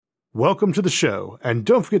Welcome to the show, and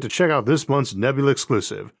don't forget to check out this month's Nebula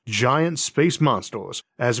exclusive, Giant Space Monsters,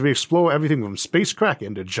 as we explore everything from space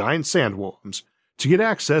kraken to giant sandworms. To get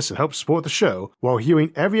access and help support the show while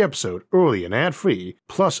hearing every episode early and ad-free,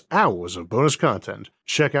 plus hours of bonus content,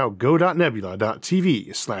 check out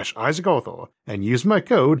go.nebula.tv/IsaacArthur and use my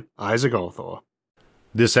code IsaacArthur.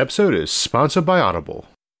 This episode is sponsored by Audible.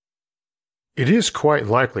 It is quite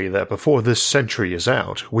likely that before this century is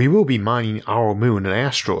out, we will be mining our moon and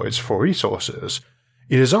asteroids for resources.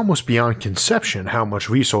 It is almost beyond conception how much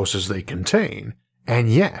resources they contain,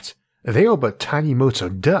 and yet, they are but tiny motes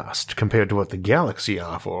of dust compared to what the galaxy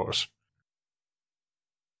offers.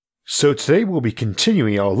 So today we'll be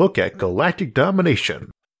continuing our look at Galactic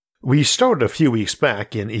Domination. We started a few weeks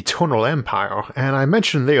back in Eternal Empire, and I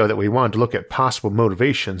mentioned there that we wanted to look at possible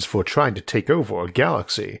motivations for trying to take over a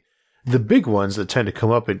galaxy. The big ones that tend to come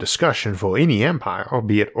up in discussion for any empire,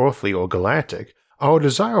 be it earthly or galactic, are a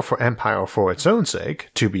desire for empire for its own sake,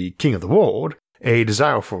 to be king of the world, a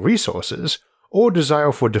desire for resources, or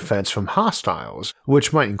desire for defense from hostiles,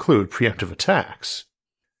 which might include preemptive attacks.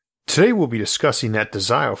 Today we'll be discussing that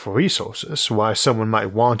desire for resources, why someone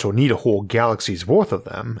might want or need a whole galaxy's worth of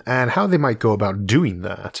them, and how they might go about doing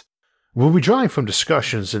that. We'll be drawing from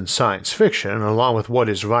discussions in science fiction along with what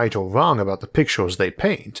is right or wrong about the pictures they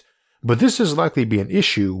paint, but this is likely to be an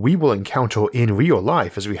issue we will encounter in real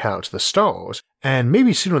life as we head out to the stars, and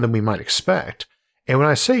maybe sooner than we might expect. And when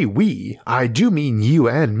I say we, I do mean you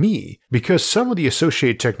and me, because some of the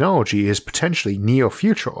associated technology is potentially near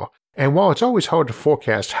future, and while it's always hard to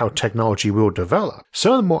forecast how technology will develop,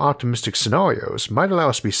 some of the more optimistic scenarios might allow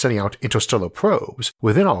us to be sending out interstellar probes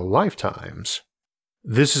within our lifetimes.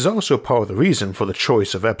 This is also part of the reason for the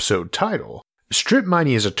choice of episode title. Strip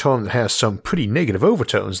mining is a term that has some pretty negative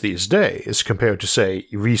overtones these days compared to, say,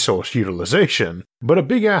 resource utilization, but a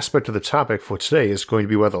big aspect of the topic for today is going to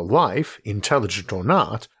be whether life, intelligent or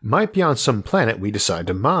not, might be on some planet we decide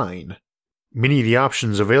to mine. Many of the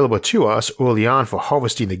options available to us early on for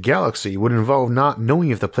harvesting the galaxy would involve not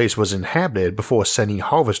knowing if the place was inhabited before sending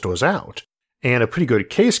harvesters out. And a pretty good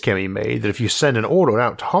case can be made that if you send an order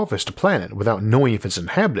out to harvest a planet without knowing if it's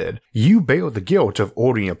inhabited, you bear the guilt of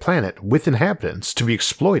ordering a planet with inhabitants to be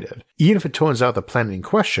exploited, even if it turns out the planet in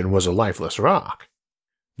question was a lifeless rock.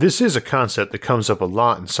 This is a concept that comes up a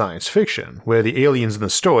lot in science fiction, where the aliens in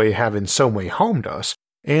the story have in some way harmed us,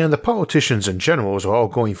 and the politicians and generals are all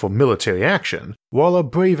going for military action, while a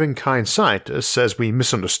brave and kind scientist says we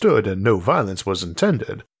misunderstood and no violence was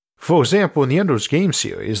intended. For example, in the Ender's Game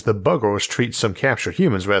series, the Buggers treat some captured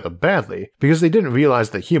humans rather badly because they didn't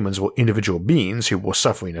realize that humans were individual beings who were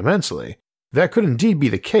suffering immensely. That could indeed be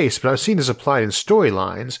the case, but I've seen this applied in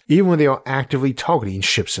storylines even when they are actively targeting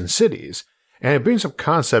ships and cities, and it brings up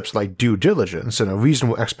concepts like due diligence and a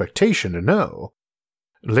reasonable expectation to know.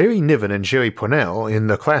 Larry Niven and Jerry Pournelle, in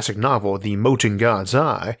the classic novel The Molten God's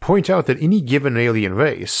Eye, point out that any given alien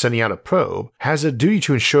race sending out a probe has a duty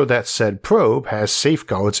to ensure that said probe has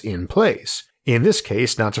safeguards in place, in this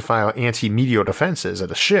case not to fire anti-meteor defenses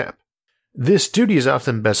at a ship. This duty is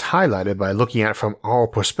often best highlighted by looking at it from our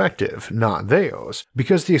perspective, not theirs,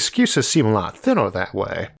 because the excuses seem a lot thinner that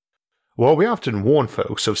way. While we often warn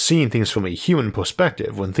folks of seeing things from a human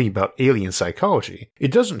perspective when thinking about alien psychology,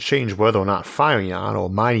 it doesn't change whether or not firing on or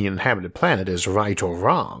mining an inhabited planet is right or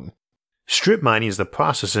wrong. Strip mining is the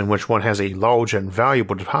process in which one has a large and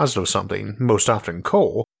valuable deposit of something, most often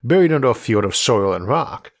coal, buried under a field of soil and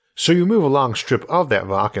rock, so you move a long strip of that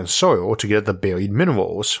rock and soil to get at the buried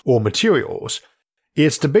minerals, or materials.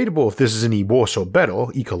 It's debatable if this is any worse or better,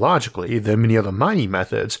 ecologically, than many other mining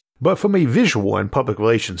methods, but from a visual and public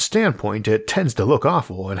relations standpoint it tends to look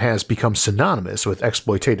awful and has become synonymous with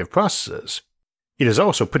exploitative processes. It is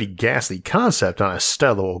also a pretty ghastly concept on a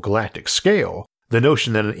stellar or galactic scale, the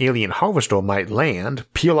notion that an alien harvester might land,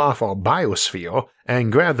 peel off our biosphere, and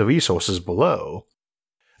grab the resources below.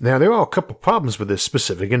 Now there are a couple problems with this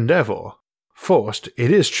specific endeavor. First,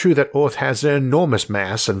 it is true that Earth has an enormous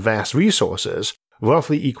mass and vast resources,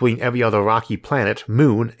 roughly equaling every other rocky planet,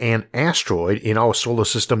 moon, and asteroid in our solar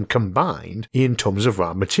system combined in terms of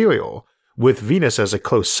raw material, with Venus as a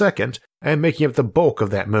close second and making up the bulk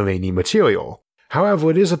of that remaining material.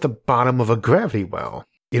 However, it is at the bottom of a gravity well.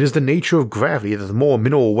 It is the nature of gravity that the more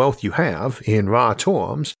mineral wealth you have, in raw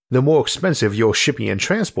terms, the more expensive your shipping and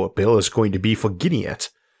transport bill is going to be for getting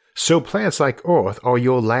it. So planets like Earth are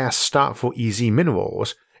your last stop for easy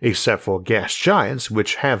minerals, except for gas giants,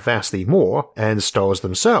 which have vastly more, and stars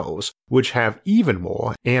themselves, which have even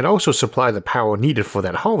more, and also supply the power needed for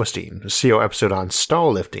that harvesting. See our episode on star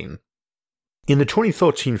lifting. In the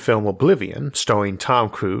 2013 film Oblivion, starring Tom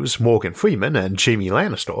Cruise, Morgan Freeman, and Jaime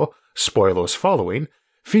Lannister, spoilers following,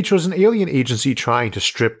 features an alien agency trying to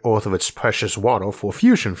strip Earth of its precious water for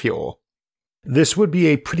fusion fuel. This would be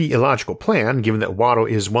a pretty illogical plan given that water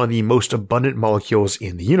is one of the most abundant molecules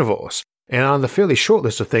in the universe, and on the fairly short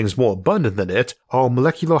list of things more abundant than it are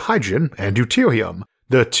molecular hydrogen and deuterium,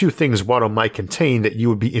 the two things water might contain that you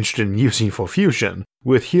would be interested in using for fusion,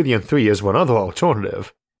 with helium-3 as one other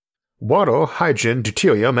alternative. Water, hydrogen,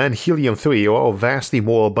 deuterium, and helium-3 are all vastly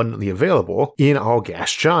more abundantly available in our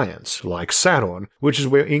gas giants, like Saturn, which is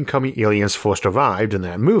where incoming aliens first arrived in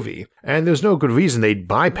that movie, and there's no good reason they'd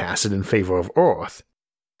bypass it in favor of Earth.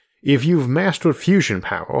 If you've mastered fusion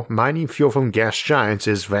power, mining fuel from gas giants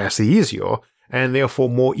is vastly easier, and therefore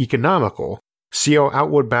more economical. See our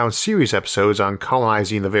Outward Bound series episodes on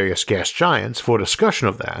colonizing the various gas giants for discussion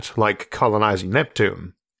of that, like colonizing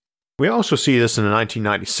Neptune. We also see this in the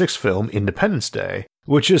 1996 film Independence Day,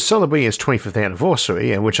 which is celebrating its 25th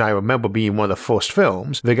anniversary and which I remember being one of the first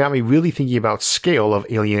films that got me really thinking about scale of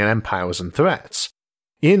alien empires and threats.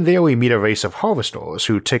 In there we meet a race of harvesters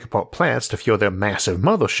who take apart planets to fuel their massive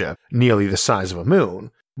mothership, nearly the size of a moon,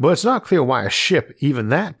 but it's not clear why a ship even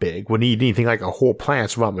that big would need anything like a whole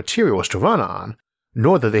planet's raw materials to run on,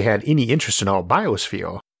 nor that they had any interest in our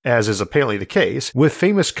biosphere, as is apparently the case with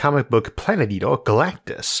famous comic book planet eater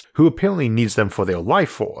Galactic, who apparently needs them for their life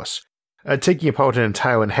force. Taking apart an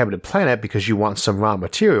entire inhabited planet because you want some raw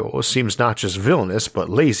materials seems not just villainous but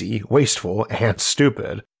lazy, wasteful, and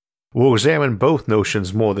stupid. We'll examine both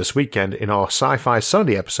notions more this weekend in our Sci-Fi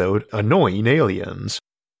Sunday episode, Annoying Aliens.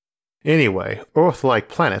 Anyway, Earth-like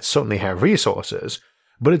planets certainly have resources,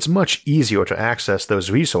 but it's much easier to access those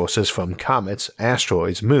resources from comets,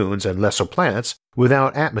 asteroids, moons, and lesser planets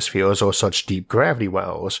without atmospheres or such deep gravity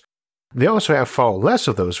wells. They also have far less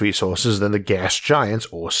of those resources than the gas giants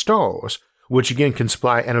or stars, which again can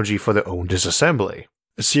supply energy for their own disassembly.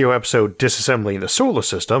 See our episode Disassembling the Solar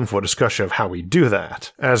System for discussion of how we do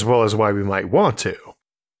that, as well as why we might want to.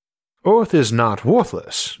 Earth is not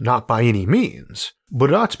worthless, not by any means, but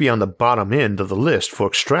it ought to be on the bottom end of the list for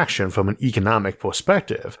extraction from an economic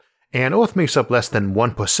perspective, and Earth makes up less than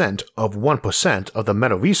 1% of the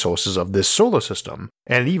metal resources of this solar system,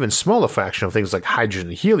 and an even smaller fraction of things like hydrogen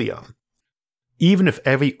and helium. Even if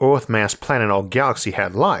every Earth-mass planet in our galaxy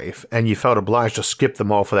had life, and you felt obliged to skip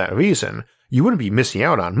them all for that reason, you wouldn't be missing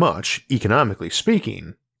out on much, economically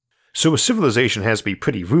speaking. So a civilization has to be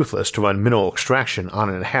pretty ruthless to run mineral extraction on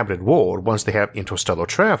an inhabited world once they have interstellar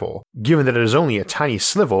travel, given that it is only a tiny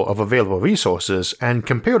sliver of available resources and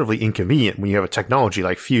comparatively inconvenient when you have a technology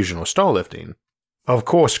like fusion or starlifting. Of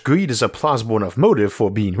course, greed is a plausible enough motive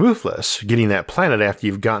for being ruthless, getting that planet after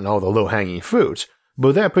you've gotten all the low-hanging fruit,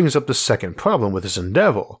 but that brings up the second problem with this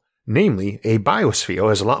endeavor, namely, a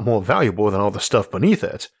biosphere is a lot more valuable than all the stuff beneath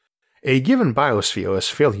it. A given biosphere is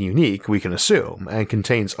fairly unique, we can assume, and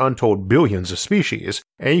contains untold billions of species,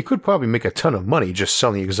 and you could probably make a ton of money just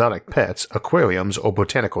selling exotic pets, aquariums, or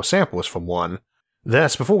botanical samples from one.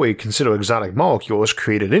 That's before we consider exotic molecules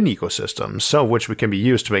created in ecosystems, some of which can be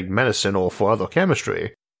used to make medicine or for other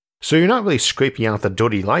chemistry. So you're not really scraping out the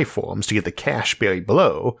dirty life forms to get the cash buried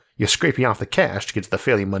below, you're scraping off the cash to get to the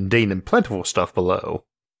fairly mundane and plentiful stuff below.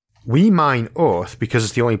 We mine Earth because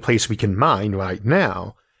it's the only place we can mine right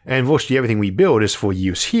now, and virtually everything we build is for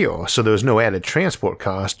use here, so there's no added transport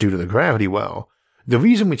cost due to the gravity well. The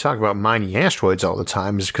reason we talk about mining asteroids all the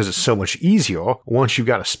time is because it's so much easier once you've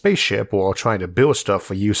got a spaceship or trying to build stuff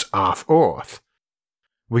for use off Earth.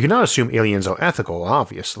 We cannot assume aliens are ethical,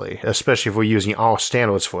 obviously, especially if we're using our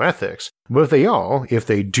standards for ethics, but if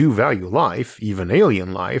they do value life, even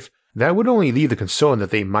alien life, that would only leave the concern that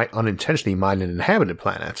they might unintentionally mine an inhabited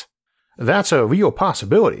planet. That's a real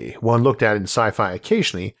possibility, one looked at in sci-fi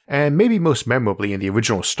occasionally, and maybe most memorably in the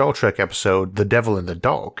original Star Trek episode The Devil in the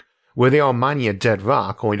Dark, where they are mining a dead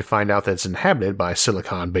rock only to find out that it's inhabited by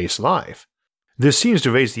silicon-based life. This seems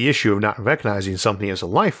to raise the issue of not recognizing something as a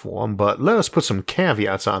life form, but let us put some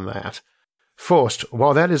caveats on that. First,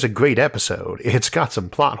 while that is a great episode, it's got some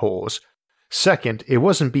plot holes. Second, it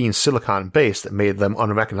wasn't being silicon-based that made them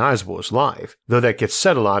unrecognizable as life, though that gets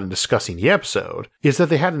said a lot in discussing the episode, is that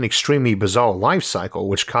they had an extremely bizarre life cycle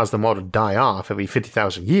which caused them all to die off every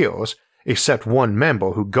 50,000 years, except one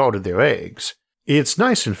member who guarded their eggs. It's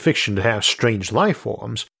nice in fiction to have strange life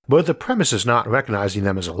forms, but the premise is not recognizing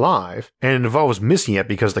them as alive, and it involves missing it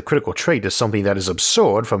because the critical trait is something that is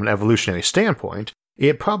absurd from an evolutionary standpoint.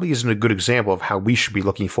 It probably isn't a good example of how we should be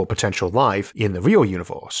looking for potential life in the real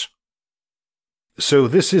universe. So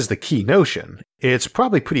this is the key notion. It's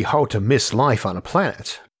probably pretty hard to miss life on a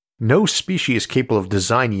planet. No species capable of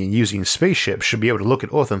designing and using spaceships should be able to look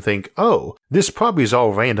at Earth and think, oh, this probably is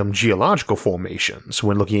all random geological formations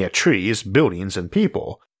when looking at trees, buildings, and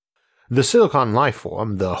people. The silicon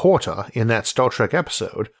lifeform, the Horta, in that Star Trek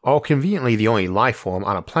episode, are conveniently the only lifeform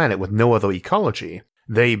on a planet with no other ecology.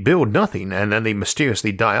 They build nothing and then they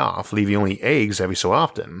mysteriously die off, leaving only eggs every so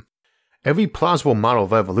often. Every plausible model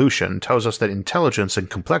of evolution tells us that intelligence and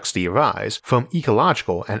complexity arise from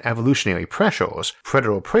ecological and evolutionary pressures,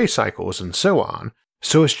 predator-prey cycles, and so on,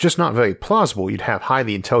 so it's just not very plausible you'd have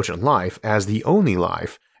highly intelligent life as the only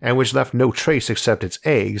life, and which left no trace except its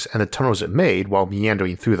eggs and the tunnels it made while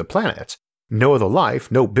meandering through the planet. No other life,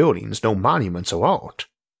 no buildings, no monuments or art.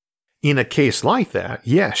 In a case like that,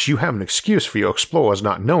 yes, you have an excuse for your explorers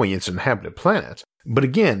not knowing it's an inhabited planet, but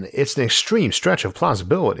again, it's an extreme stretch of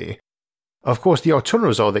plausibility. Of course, the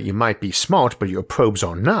alternatives are that you might be smart but your probes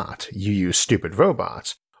are not, you use stupid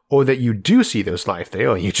robots, or that you do see there's life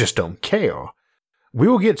there and you just don't care. We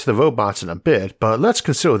will get to the robots in a bit, but let's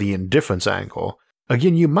consider the indifference angle.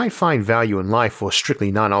 Again, you might find value in life for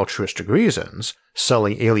strictly non-altruistic reasons,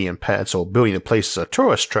 selling alien pets or building the place as a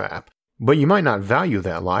tourist trap, but you might not value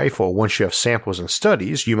that life, or once you have samples and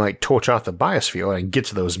studies, you might torch out the biosphere and get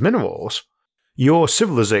to those minerals. Your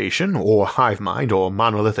civilization, or hive mind, or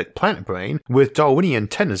monolithic planet brain, with Darwinian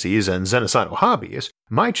tendencies and xenocidal hobbies,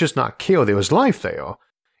 might just not care there is life there.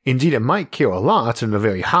 Indeed, it might care a lot in a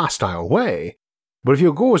very hostile way. But if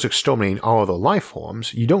your goal is exterminating all other life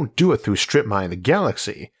forms, you don't do it through strip mining the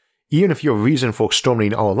galaxy. Even if your reason for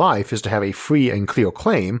exterminating all life is to have a free and clear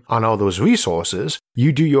claim on all those resources,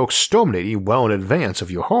 you do your exterminating well in advance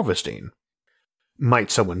of your harvesting.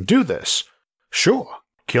 Might someone do this? Sure,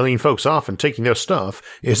 killing folks off and taking their stuff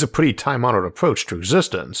is a pretty time-honored approach to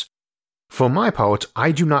existence. For my part,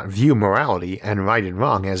 I do not view morality and right and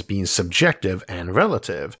wrong as being subjective and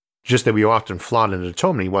relative, just that we are often flawed in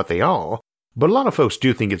determining what they are, but a lot of folks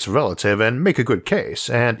do think it's relative and make a good case,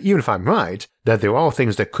 and even if I'm right, that there are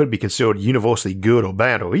things that could be considered universally good or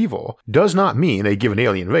bad or evil, does not mean a given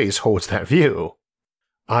alien race holds that view.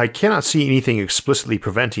 I cannot see anything explicitly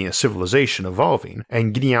preventing a civilization evolving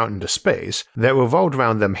and getting out into space that revolved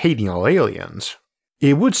around them hating all aliens.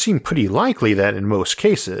 It would seem pretty likely that in most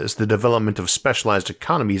cases, the development of specialized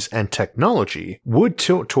economies and technology would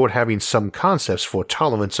tilt toward having some concepts for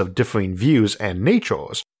tolerance of differing views and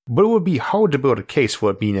natures, but it would be hard to build a case for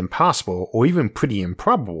it being impossible or even pretty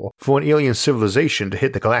improbable for an alien civilization to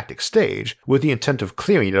hit the galactic stage with the intent of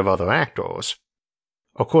clearing it of other actors.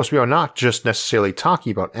 Of course, we are not just necessarily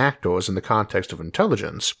talking about actors in the context of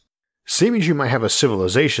intelligence. Same as you might have a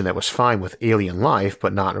civilization that was fine with alien life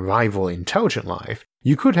but not rival intelligent life,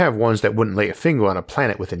 you could have ones that wouldn't lay a finger on a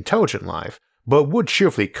planet with intelligent life, but would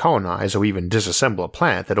cheerfully colonize or even disassemble a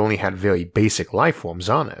planet that only had very basic life forms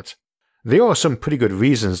on it. There are some pretty good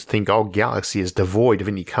reasons to think our galaxy is devoid of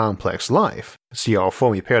any complex life. See our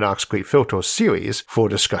Fermi Paradox Great Filter series for a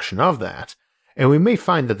discussion of that, and we may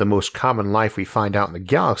find that the most common life we find out in the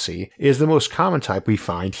galaxy is the most common type we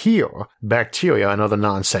find here, bacteria and other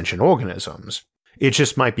non-sentient organisms. It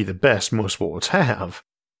just might be the best most worlds have.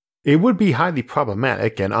 It would be highly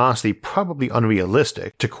problematic and honestly probably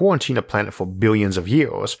unrealistic to quarantine a planet for billions of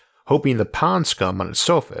years, hoping the pond scum on its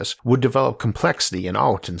surface would develop complexity in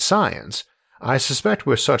art and science. I suspect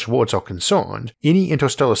where such worlds are concerned, any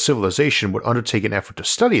interstellar civilization would undertake an effort to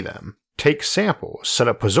study them, take samples, set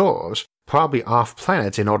up preserves, probably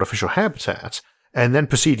off-planet in artificial habitats, and then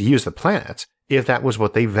proceed to use the planet, if that was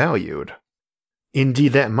what they valued.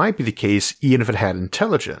 Indeed, that might be the case even if it had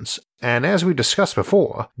intelligence, and as we discussed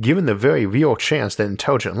before, given the very real chance that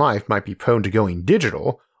intelligent life might be prone to going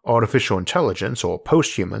digital, artificial intelligence or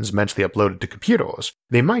posthumans mentally uploaded to computers,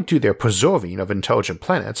 they might do their preserving of intelligent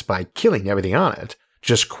planets by killing everything on it,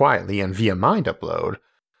 just quietly and via mind upload.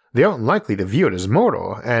 They aren't likely to view it as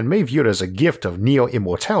murder, and may view it as a gift of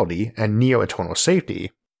near-immortality and near-eternal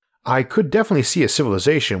safety. I could definitely see a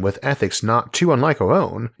civilization with ethics not too unlike our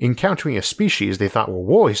own encountering a species they thought were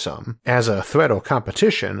worrisome as a threat or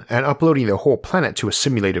competition and uploading their whole planet to a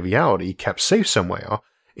simulated reality kept safe somewhere.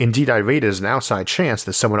 Indeed, I rate it as an outside chance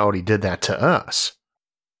that someone already did that to us.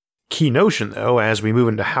 Key notion though, as we move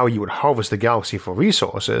into how you would harvest the galaxy for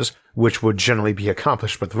resources, which would generally be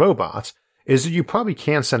accomplished with robots, is that you probably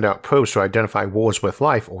can send out probes to identify worlds with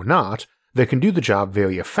life or not that can do the job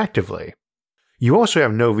very effectively. You also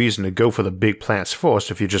have no reason to go for the big plants first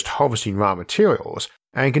if you're just harvesting raw materials,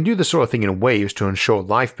 and can do this sort of thing in waves to ensure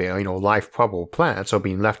life-bearing or life-probable planets are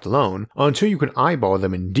being left alone until you can eyeball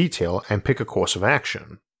them in detail and pick a course of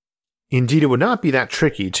action. Indeed, it would not be that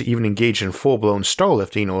tricky to even engage in full-blown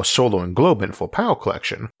starlifting or solar englobement for power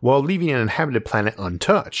collection while leaving an inhabited planet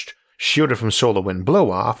untouched, shielded from solar wind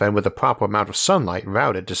blow-off and with the proper amount of sunlight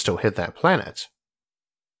routed to still hit that planet.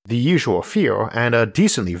 The usual fear, and a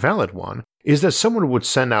decently valid one, is that someone would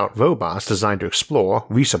send out robots designed to explore,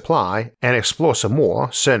 resupply, and explore some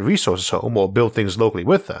more, send resources home or build things locally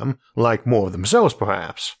with them, like more of themselves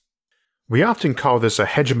perhaps. We often call this a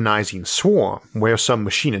hegemonizing swarm, where some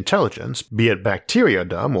machine intelligence, be it bacteria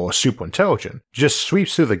dumb or super intelligent, just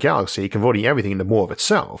sweeps through the galaxy converting everything into more of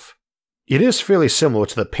itself. It is fairly similar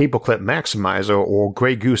to the Paperclip Maximizer or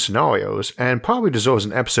Grey Goose scenarios, and probably deserves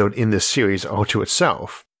an episode in this series all to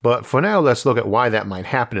itself, but for now let's look at why that might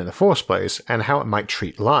happen in the first place and how it might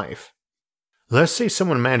treat life. Let's say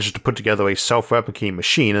someone manages to put together a self-replicating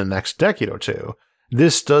machine in the next decade or two.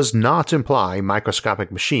 This does not imply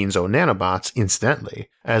microscopic machines or nanobots incidentally,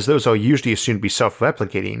 as those are usually assumed to be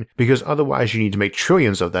self-replicating because otherwise you need to make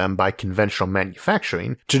trillions of them by conventional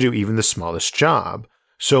manufacturing to do even the smallest job.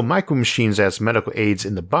 So micromachines as medical aids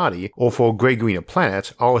in the body or for grey-green a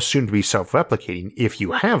planet are assumed to be self-replicating if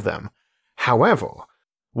you have them. However,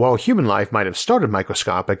 while human life might have started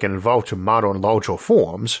microscopic and evolved to modern larger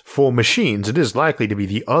forms, for machines it is likely to be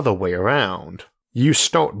the other way around. You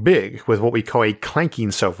start big with what we call a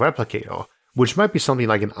clanking self-replicator, which might be something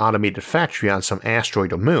like an automated factory on some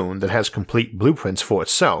asteroid or moon that has complete blueprints for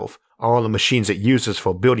itself, all the machines it uses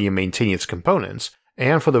for building and maintaining its components,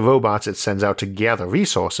 and for the robots it sends out to gather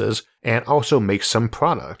resources and also make some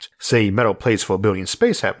product, say metal plates for building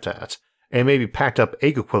space habitats, and maybe packed up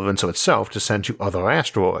egg equivalents of itself to send to other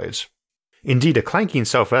asteroids. Indeed, a clanking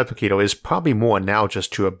self-replicator is probably more analogous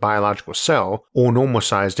to a biological cell or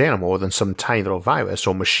normal-sized animal than some tiny little virus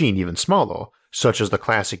or machine even smaller, such as the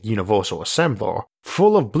classic universal assembler,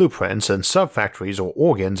 full of blueprints and sub-factories or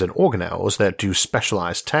organs and organelles that do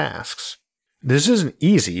specialized tasks. This isn't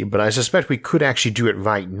easy, but I suspect we could actually do it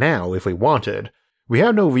right now if we wanted. We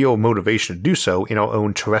have no real motivation to do so in our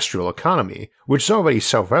own terrestrial economy, which is already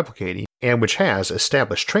self-replicating and which has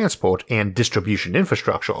established transport and distribution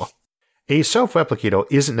infrastructure. A self-replicator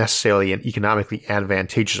isn't necessarily an economically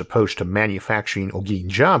advantageous approach to manufacturing or getting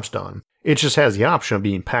jobs done, it just has the option of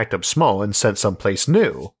being packed up small and sent someplace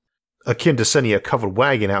new. Akin to sending a covered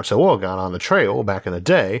wagon out to Oregon on the trail back in the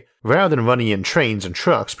day, rather than running in trains and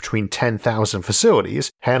trucks between 10,000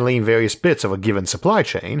 facilities, handling various bits of a given supply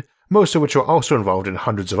chain, most of which are also involved in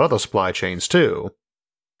hundreds of other supply chains too.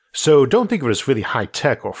 So don't think of it as really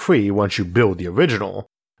high-tech or free once you build the original.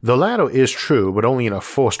 The latter is true, but only in a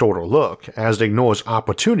first-order look, as it ignores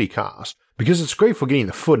opportunity cost, because it's great for getting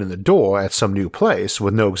the foot in the door at some new place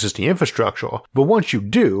with no existing infrastructure, but once you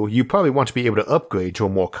do, you probably want to be able to upgrade to a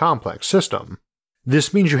more complex system.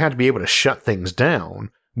 This means you have to be able to shut things down,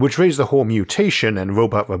 which raises the whole mutation and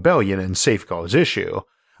robot rebellion and safeguards issue.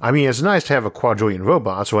 I mean, it's nice to have a quadrillion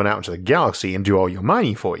robots run out into the galaxy and do all your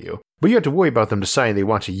mining for you, but you have to worry about them deciding they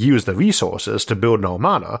want to use the resources to build an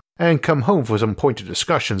armada and come home for some pointed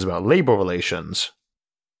discussions about labor relations.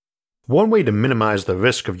 One way to minimize the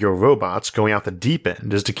risk of your robots going out the deep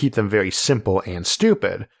end is to keep them very simple and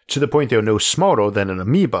stupid, to the point they are no smarter than an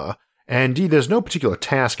amoeba, and indeed there's no particular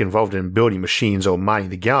task involved in building machines or mining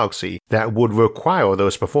the galaxy that would require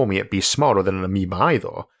those performing it be smarter than an amoeba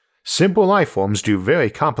either. Simple lifeforms do very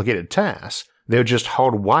complicated tasks, they're just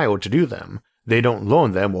hardwired to do them. They don't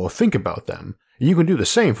learn them or think about them. You can do the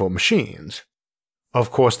same for machines.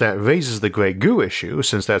 Of course, that raises the grey goo issue,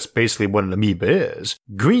 since that's basically what an amoeba is.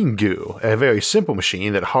 Green goo, a very simple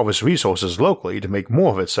machine that harvests resources locally to make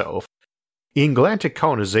more of itself. In galactic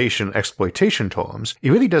colonization exploitation terms,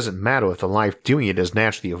 it really doesn't matter if the life doing it is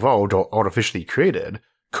naturally evolved or artificially created,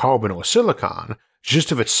 carbon or silicon,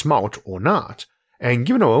 just if it's smart or not. And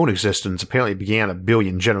given our own existence apparently began a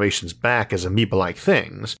billion generations back as amoeba-like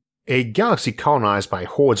things, a galaxy colonized by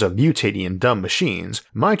hordes of mutating and dumb machines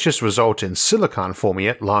might just result in silicon forming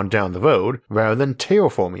it long down the road rather than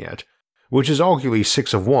terraforming it, which is arguably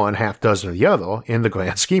 6 of one, half dozen of the other in the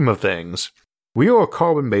grand scheme of things. We are a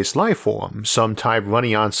carbon-based life form, some type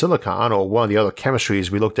running on silicon or one of the other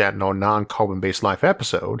chemistries we looked at in our non-carbon-based life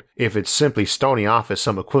episode, if it's simply starting off as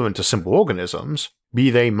some equivalent to simple organisms, be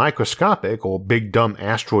they microscopic or big dumb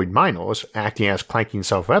asteroid miners acting as clanking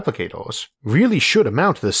self-replicators, really should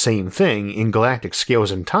amount to the same thing in galactic scales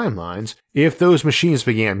and timelines if those machines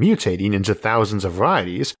began mutating into thousands of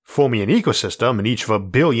varieties, forming an ecosystem in each of a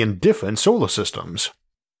billion different solar systems.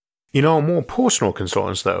 In our more personal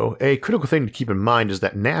concerns, though, a critical thing to keep in mind is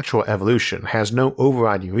that natural evolution has no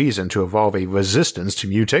overriding reason to evolve a resistance to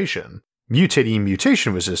mutation. Mutating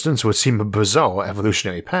mutation resistance would seem a bizarre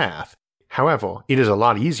evolutionary path. However, it is a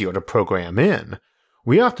lot easier to program in.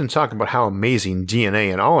 We often talk about how amazing DNA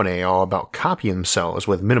and RNA are about copying themselves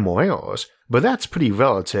with minimal errors, but that's pretty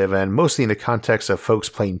relative and mostly in the context of folks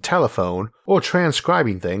playing telephone or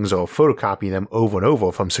transcribing things or photocopying them over and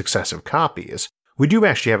over from successive copies. We do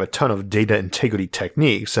actually have a ton of data integrity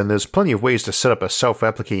techniques, and there's plenty of ways to set up a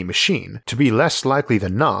self-replicating machine to be less likely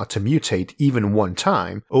than not to mutate even one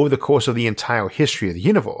time over the course of the entire history of the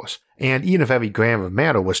universe, and even if every gram of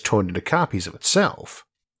matter was turned into copies of itself.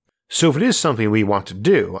 So if it is something we want to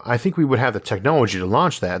do, I think we would have the technology to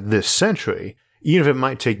launch that this century, even if it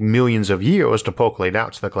might take millions of years to percolate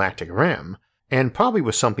out to the galactic rim, and probably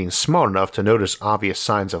with something smart enough to notice obvious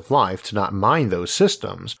signs of life to not mine those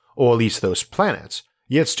systems, or at least those planets,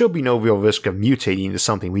 yet still be no real risk of mutating into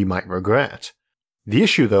something we might regret. The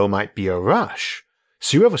issue though might be a rush,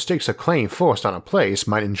 so whoever stakes a claim first on a place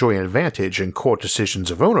might enjoy an advantage in court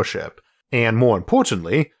decisions of ownership, and more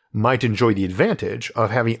importantly, might enjoy the advantage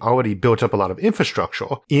of having already built up a lot of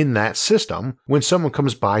infrastructure in that system when someone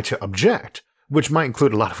comes by to object, which might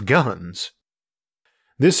include a lot of guns.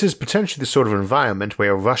 This is potentially the sort of environment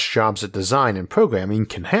where rush jobs at design and programming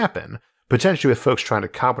can happen, potentially with folks trying to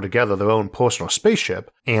cobble together their own personal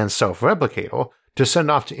spaceship and self-replicator to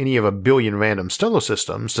send off to any of a billion random stellar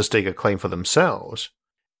systems to stake a claim for themselves.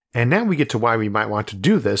 And now we get to why we might want to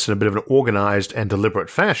do this in a bit of an organized and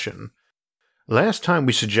deliberate fashion. Last time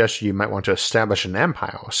we suggested you might want to establish an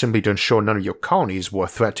empire simply to ensure none of your colonies were a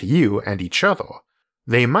threat to you and each other.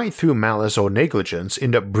 They might through malice or negligence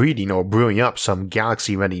end up breeding or brewing up some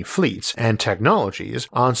galaxy-ready fleets and technologies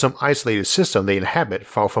on some isolated system they inhabit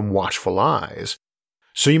far from watchful eyes.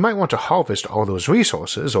 So you might want to harvest all those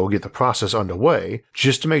resources or get the process underway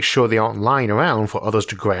just to make sure they aren't lying around for others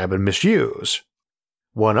to grab and misuse.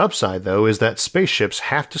 One upside though is that spaceships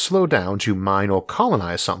have to slow down to mine or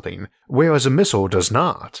colonize something, whereas a missile does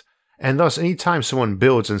not. And thus anytime someone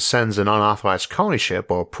builds and sends an unauthorized colony ship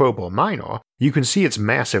or probe or miner, you can see its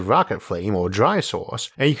massive rocket flame or dry source,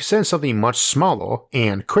 and you can send something much smaller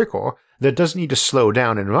and quicker that doesn't need to slow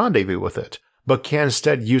down and rendezvous with it, but can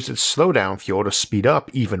instead use its slowdown fuel to speed up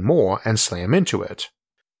even more and slam into it.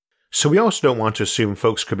 So we also don't want to assume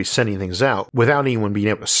folks could be sending things out without anyone being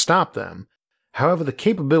able to stop them. However, the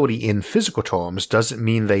capability in physical terms doesn't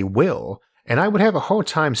mean they will, and I would have a hard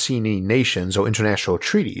time seeing any nations or international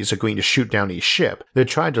treaties agreeing to shoot down a ship that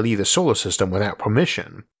tried to leave the solar system without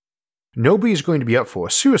permission. Nobody is going to be up for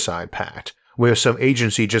a suicide pact, where some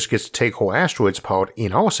agency just gets to take whole asteroids apart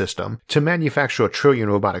in our system to manufacture 1 trillion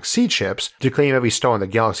robotic seed ships to claim every star in the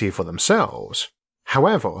galaxy for themselves.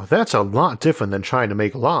 However, that's a lot different than trying to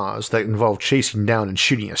make laws that involve chasing down and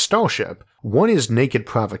shooting a starship. One is naked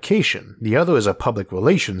provocation, the other is a public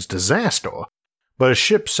relations disaster. But a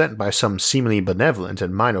ship sent by some seemingly benevolent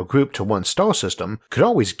and minor group to one star system could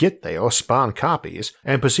always get there, spawn copies,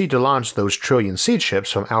 and proceed to launch those 1 trillion seed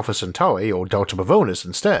ships from Alpha Centauri or Delta Pavonis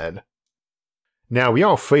instead. Now, we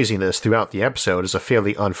are phrasing this throughout the episode as a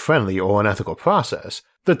fairly unfriendly or unethical process.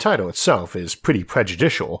 The title itself is pretty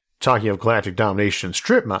prejudicial, talking of galactic domination and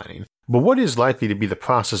strip mining, but what is likely to be the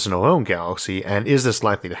process in our own galaxy, and is this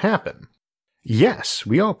likely to happen? Yes,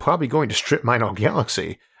 we are probably going to strip mine our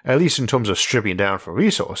galaxy, at least in terms of stripping down for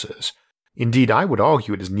resources. Indeed, I would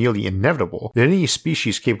argue it is nearly inevitable that any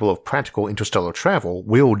species capable of practical interstellar travel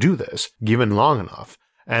will do this, given long enough,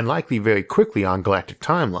 and likely very quickly on galactic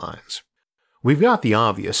timelines. We've got the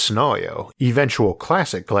obvious scenario, eventual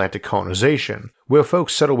classic galactic colonization, where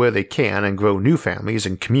folks settle where they can and grow new families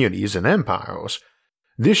and communities and empires.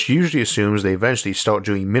 This usually assumes they eventually start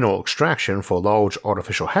doing mineral extraction for large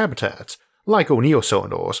artificial habitats, like O'Neill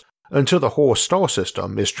cylinders, until the whole star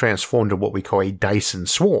system is transformed to what we call a Dyson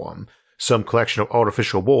swarm, some collection of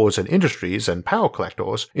artificial worlds and industries and power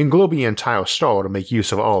collectors englobing the entire star to make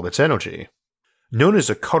use of all of its energy. Known as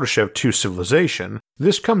a Kardashev 2 civilization,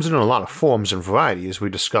 this comes in a lot of forms and varieties we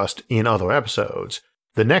discussed in other episodes.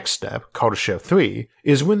 The next step, Kardashev 3,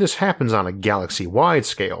 is when this happens on a galaxy-wide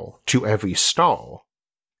scale, to every star.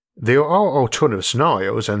 There are alternative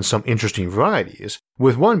scenarios and some interesting varieties,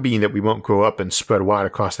 with one being that we won't grow up and spread wide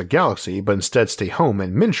across the galaxy but instead stay home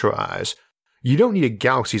and miniaturize. You don't need a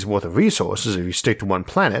galaxy's worth of resources if you stick to one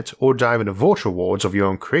planet or dive into virtual worlds of your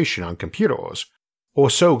own creation on computers. Or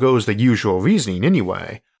so goes the usual reasoning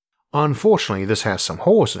anyway. Unfortunately, this has some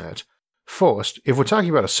holes in it. First, if we're talking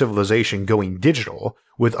about a civilization going digital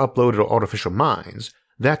with uploaded or artificial minds,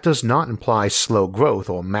 that does not imply slow growth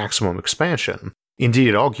or maximum expansion. Indeed,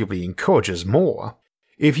 it arguably encourages more.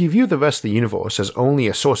 If you view the rest of the universe as only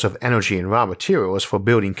a source of energy and raw materials for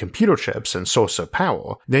building computer chips and source of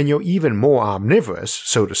power, then you're even more omnivorous,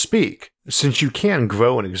 so to speak, since you can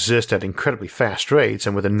grow and exist at incredibly fast rates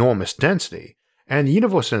and with enormous density. And the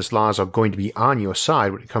universe and its laws are going to be on your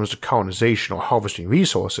side when it comes to colonization or harvesting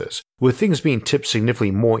resources, with things being tipped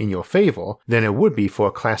significantly more in your favor than it would be for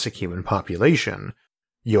a classic human population.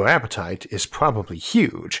 Your appetite is probably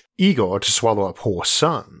huge, eager to swallow up whole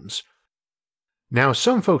suns. Now,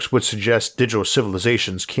 some folks would suggest digital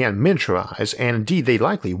civilizations can miniaturize, and indeed they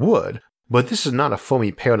likely would, but this is not a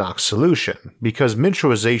Fermi paradox solution, because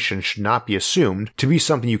miniaturization should not be assumed to be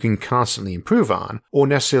something you can constantly improve on, or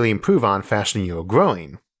necessarily improve on faster than you are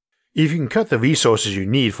growing. If you can cut the resources you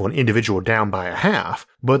need for an individual down by a half,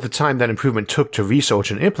 but the time that improvement took to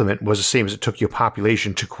research and implement was the same as it took your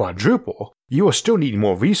population to quadruple, you are still needing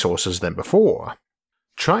more resources than before.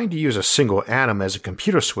 Trying to use a single atom as a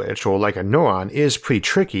computer switch or like a neuron is pretty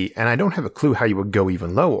tricky, and I don't have a clue how you would go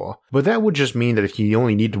even lower, but that would just mean that if you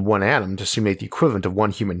only needed one atom to simulate the equivalent of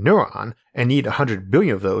one human neuron, and need 100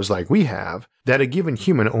 billion of those like we have, that a given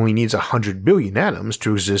human only needs 100 billion atoms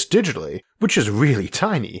to exist digitally, which is really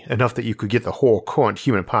tiny, enough that you could get the whole current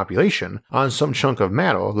human population on some chunk of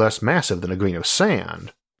matter less massive than a grain of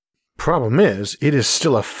sand. Problem is, it is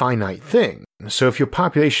still a finite thing, so if your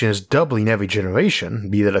population is doubling every generation,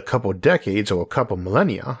 be that a couple decades or a couple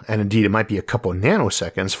millennia, and indeed it might be a couple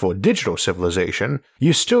nanoseconds for a digital civilization,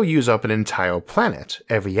 you still use up an entire planet,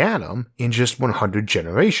 every atom, in just 100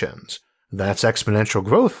 generations. That's exponential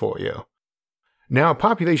growth for you. Now,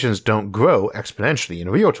 populations don't grow exponentially in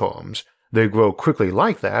real terms. They grow quickly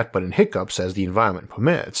like that, but in hiccups as the environment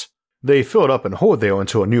permits. They fill it up and hoard there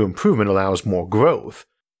until a new improvement allows more growth.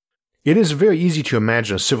 It is very easy to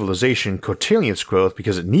imagine a civilization curtailing its growth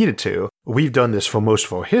because it needed to. We've done this for most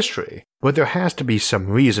of our history, but there has to be some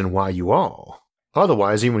reason why you are.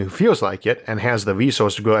 Otherwise, anyone who feels like it and has the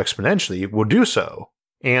resource to grow exponentially will do so.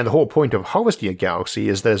 And the whole point of harvesting a galaxy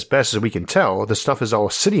is that as best as we can tell, the stuff is all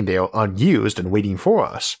sitting there unused and waiting for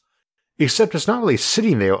us. Except it's not really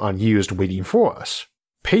sitting there unused waiting for us.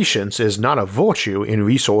 Patience is not a virtue in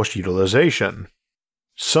resource utilization.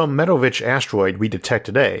 Some metal-rich asteroid we detect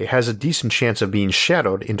today has a decent chance of being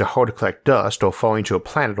shattered into hard-to-collect dust or falling to a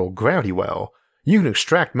planet or gravity well. You can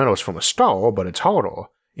extract metals from a star, but it's harder.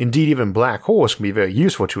 Indeed, even black holes can be very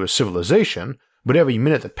useful to a civilization, but every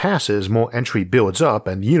minute that passes, more entry builds up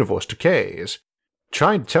and the universe decays.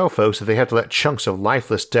 Trying to tell folks that they have to let chunks of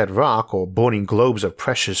lifeless dead rock or burning globes of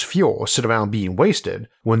precious fuel sit around being wasted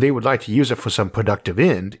when they would like to use it for some productive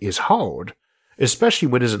end is hard. Especially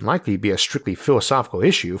when it isn't likely to be a strictly philosophical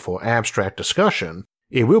issue for abstract discussion.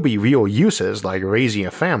 It will be real uses like raising a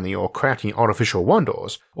family or crafting artificial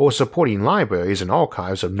wonders, or supporting libraries and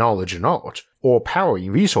archives of knowledge and art, or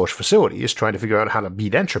powering research facilities trying to figure out how to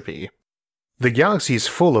beat entropy. The galaxy is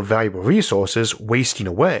full of valuable resources wasting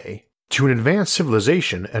away. To an advanced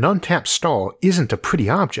civilization, an untapped star isn't a pretty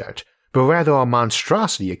object, but rather a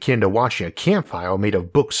monstrosity akin to watching a campfire made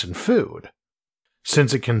of books and food.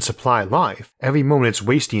 Since it can supply life, every moment it's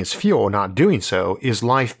wasting its fuel or not doing so is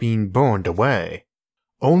life being burned away.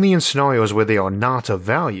 Only in scenarios where they are not of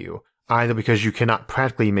value, either because you cannot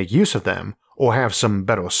practically make use of them or have some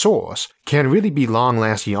better source, can really be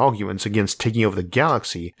long-lasting arguments against taking over the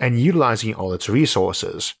galaxy and utilizing all its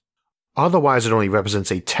resources. Otherwise it only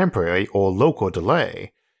represents a temporary or local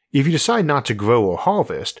delay. If you decide not to grow or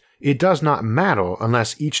harvest, it does not matter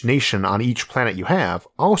unless each nation on each planet you have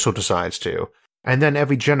also decides to, and then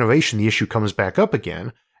every generation the issue comes back up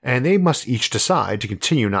again, and they must each decide to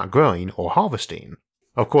continue not growing or harvesting.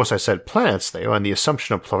 Of course I said planets there, and the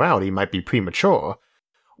assumption of plurality might be premature.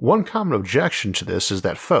 One common objection to this is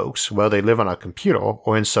that folks, whether they live on a computer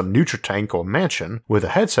or in some Nutritank or mansion with a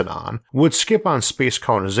headset on, would skip on space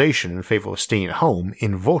colonization in favor of staying at home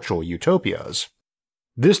in virtual utopias.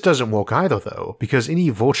 This doesn't work either though, because any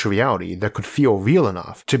virtual reality that could feel real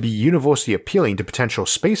enough to be universally appealing to potential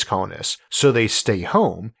space colonists so they stay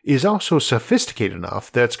home is also sophisticated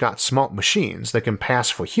enough that it's got smart machines that can pass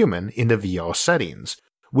for human in the VR settings,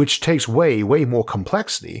 which takes way more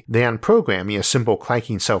complexity than programming a simple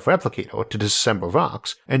clanking self-replicator to disassemble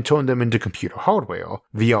rocks and turn them into computer hardware,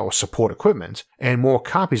 VR support equipment, and more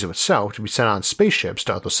copies of itself to be sent on spaceships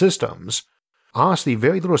to other systems. Honestly,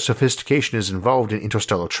 very little sophistication is involved in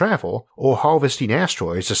interstellar travel or harvesting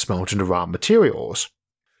asteroids to smelt into raw materials.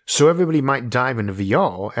 So everybody might dive into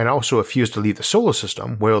VR and also refuse to leave the solar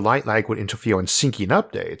system where light lag would interfere in syncing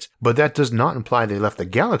updates, but that does not imply they left the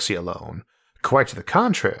galaxy alone. Quite to the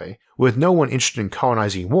contrary, with no one interested in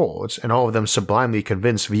colonizing worlds and all of them sublimely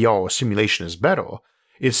convinced VR or simulation is better,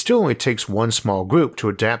 it still only takes one small group to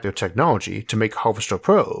adapt their technology to make harvester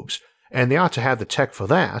probes, and they ought to have the tech for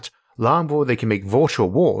that, long before they can make virtual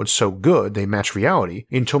worlds so good they match reality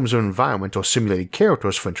in terms of environment or simulated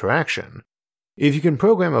characters for interaction. If you can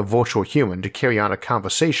program a virtual human to carry on a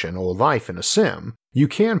conversation or life in a sim, you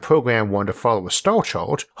can program one to follow a star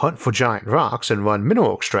chart, hunt for giant rocks, and run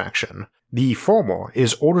mineral extraction. The former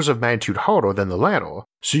is orders of magnitude harder than the latter,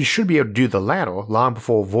 so you should be able to do the latter long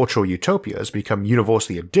before virtual utopias become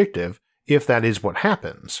universally addictive, if that is what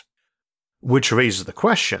happens. Which raises the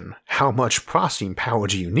question, how much processing power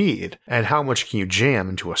do you need, and how much can you jam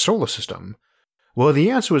into a solar system? Well, the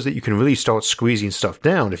answer is that you can really start squeezing stuff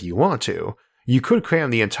down if you want to. You could cram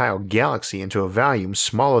the entire galaxy into a volume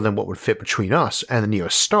smaller than what would fit between us and the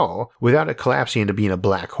nearest star without it collapsing into being a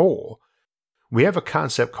black hole. We have a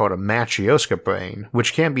concept called a Matryoshka brain,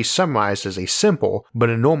 which can be summarized as a simple but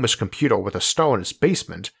enormous computer with a star in its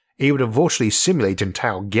basement, able to virtually simulate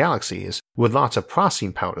entire galaxies with lots of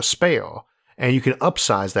processing power to spare, and you can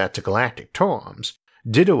upsize that to galactic terms,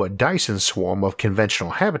 ditto a Dyson swarm of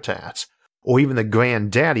conventional habitats, or even the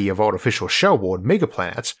granddaddy of artificial shellboard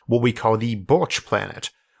megaplanets, what we call the Birch planet,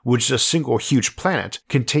 which is a single huge planet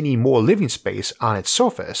containing more living space on its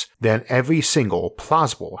surface than every single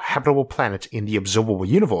plausible habitable planet in the observable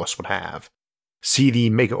universe would have. See the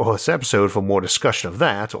Mega Earths episode for more discussion of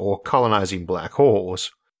that or colonizing black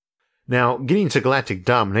holes. Now, getting to galactic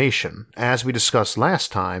domination, as we discussed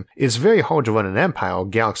last time, it's very hard to run an empire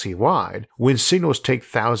galaxy-wide when signals take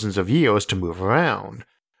thousands of years to move around.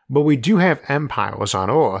 But we do have empires on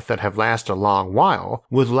Earth that have lasted a long while,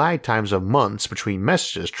 with lag times of months between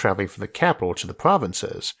messages traveling from the capital to the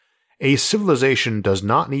provinces. A civilization does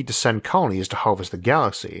not need to send colonies to harvest the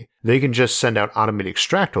galaxy, they can just send out automated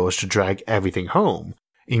extractors to drag everything home,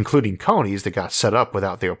 including colonies that got set up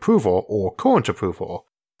without their approval or current approval.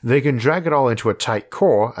 They can drag it all into a tight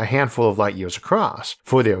core a handful of light years across,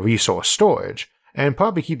 for their resource storage, and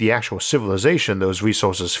probably keep the actual civilization those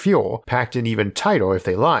resources fuel packed in even tighter if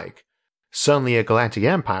they like. Suddenly a galactic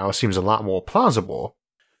empire seems a lot more plausible.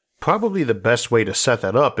 Probably the best way to set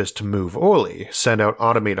that up is to move early, send out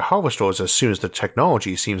automated harvesters as soon as the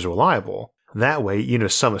technology seems reliable. That way, even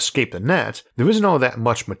if some escape the net, there isn't all that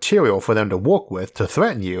much material for them to work with to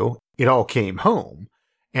threaten you, it all came home.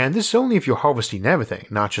 And this is only if you're harvesting everything,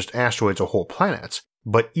 not just asteroids or whole planets,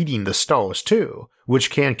 but eating the stars too, which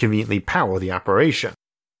can conveniently power the operation.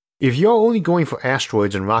 If you're only going for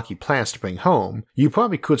asteroids and rocky planets to bring home, you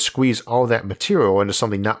probably could squeeze all that material into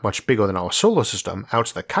something not much bigger than our solar system out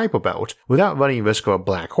to the Kuiper Belt without running risk of a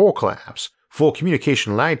black hole collapse, for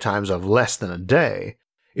communication lag times of less than a day.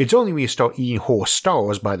 It's only when you start eating whole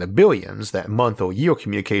stars by the billions that month or year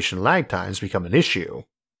communication lag times become an issue.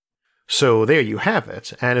 So there you have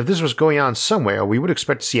it, and if this was going on somewhere, we would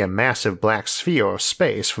expect to see a massive black sphere of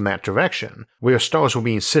space from that direction, where stars were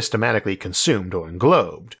being systematically consumed or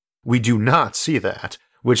englobed. We do not see that,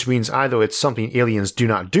 which means either it's something aliens do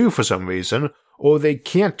not do for some reason, or they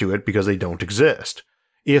can't do it because they don't exist.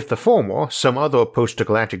 If the former, some other approach to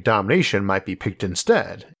galactic domination might be picked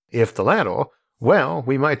instead. If the latter, well,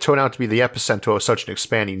 we might turn out to be the epicenter of such an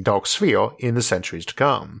expanding dark sphere in the centuries to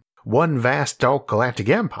come. One vast dark galactic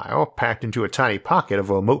empire packed into a tiny pocket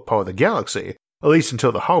of a remote part of the galaxy, at least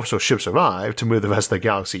until the harvester ships arrive to move the rest of the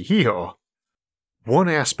galaxy here. One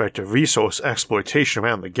aspect of resource exploitation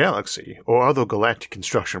around the galaxy, or other galactic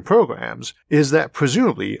construction programs, is that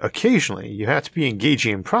presumably, occasionally, you have to be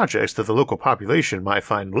engaging in projects that the local population might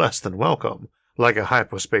find less than welcome, like a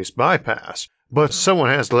hyperspace bypass, but someone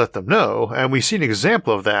has to let them know, and we see an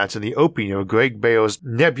example of that in the opening of Greg Bear's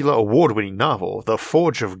Nebula award-winning novel, The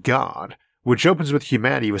Forge of God, which opens with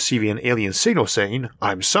humanity receiving an alien signal saying,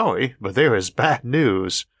 "I'm sorry, but there is bad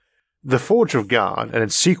news." The Forge of God, and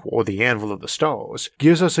its sequel, The Anvil of the Stars,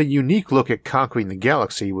 gives us a unique look at conquering the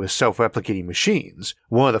galaxy with self-replicating machines,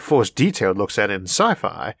 one of the first detailed looks at it in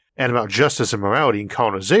sci-fi, and about justice and morality in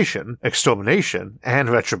colonization, extermination, and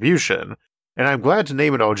retribution. And I'm glad to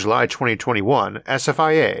name it our July 2021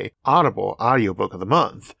 SFIA Audible Audiobook of the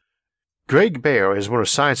Month. Greg Bear is one of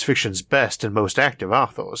science fiction's best and most active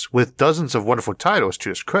authors, with dozens of wonderful titles to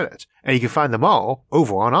his credit, and you can find them all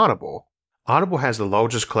over on Audible. Audible has the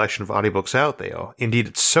largest collection of audiobooks out there. Indeed,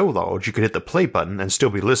 it's so large you can hit the play button and still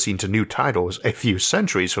be listening to new titles a few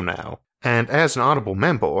centuries from now. And as an Audible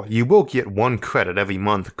member, you will get 1 credit every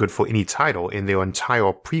month good for any title in their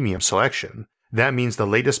entire premium selection. That means the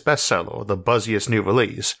latest bestseller, the buzziest new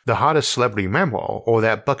release, the hottest celebrity memoir, or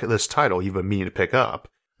that bucket list title you've been meaning to pick up.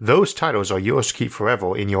 Those titles are yours to keep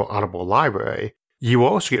forever in your Audible library. You will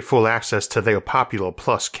also get full access to their popular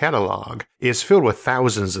Plus catalog. It's filled with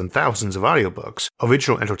thousands and thousands of audiobooks,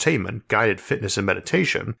 original entertainment, guided fitness and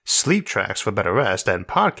meditation, sleep tracks for better rest, and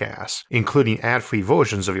podcasts, including ad-free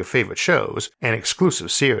versions of your favorite shows and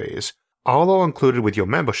exclusive series. All are included with your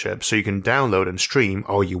membership so you can download and stream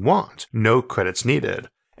all you want, no credits needed.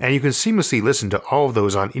 And you can seamlessly listen to all of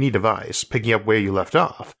those on any device, picking up where you left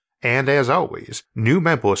off. And as always, new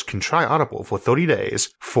members can try Audible for 30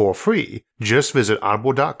 days for free. Just visit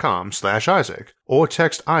audible.com/Isaac or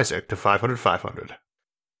text Isaac to 500-500.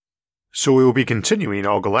 So we will be continuing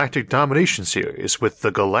our Galactic Domination series with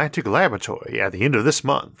the Galactic Laboratory at the end of this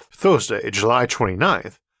month, Thursday, July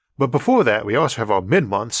 29th. But before that, we also have our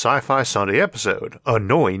mid-month Sci-Fi Sunday episode,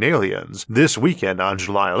 Annoying Aliens, this weekend on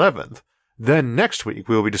July 11th. Then next week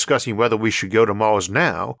we will be discussing whether we should go to Mars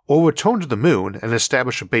now or return to the moon and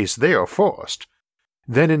establish a base there first.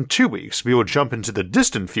 Then in 2 weeks we will jump into the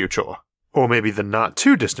distant future, or maybe the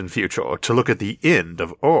not-too-distant future, to look at the end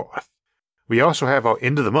of Earth. We also have our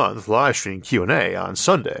end of the month live stream Q&A on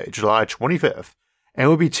Sunday, July 25th, and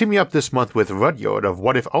we'll be teaming up this month with Rudyard of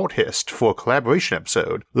What If Art Hist for a collaboration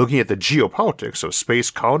episode looking at the geopolitics of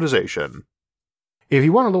space colonization. If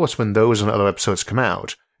you want to know us when those and other episodes come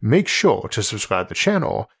out, make sure to subscribe to the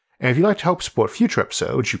channel, and if you'd like to help support future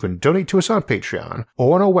episodes, you can donate to us on Patreon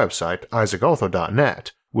or on our website,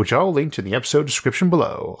 isaacarthur.net, which I'll link in the episode description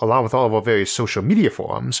below, along with all of our various social media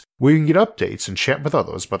forums, where you can get updates and chat with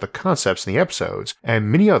others about the concepts in the episodes and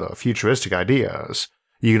many other futuristic ideas.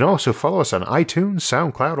 You can also follow us on iTunes,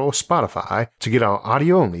 SoundCloud, or Spotify to get our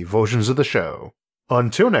audio-only versions of the show.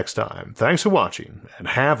 Until next time, thanks for watching, and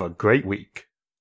have a great week.